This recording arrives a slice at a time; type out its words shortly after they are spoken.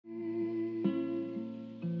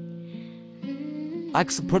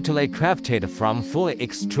expertly crafted from fully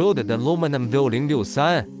extruded aluminum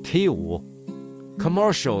V063 T5.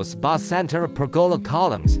 Commercial spa-center pergola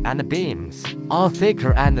columns and beams are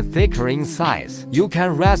thicker and thicker in size. You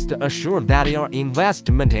can rest assured that your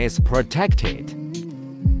investment is protected.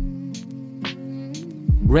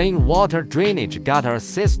 Rainwater drainage gutter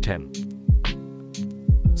system.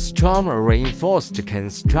 Strong reinforced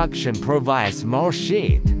construction provides more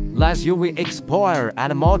shade, less UV exposure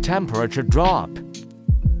and more temperature drop.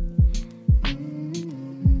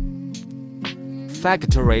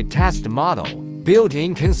 Factory test model.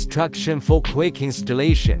 Built-in construction for quick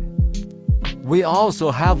installation. We also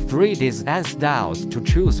have 3 design styles to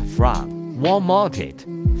choose from: wall-mounted,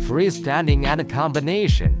 freestanding and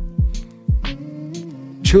combination.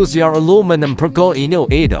 Choose your aluminum pergola in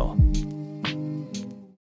your Edo.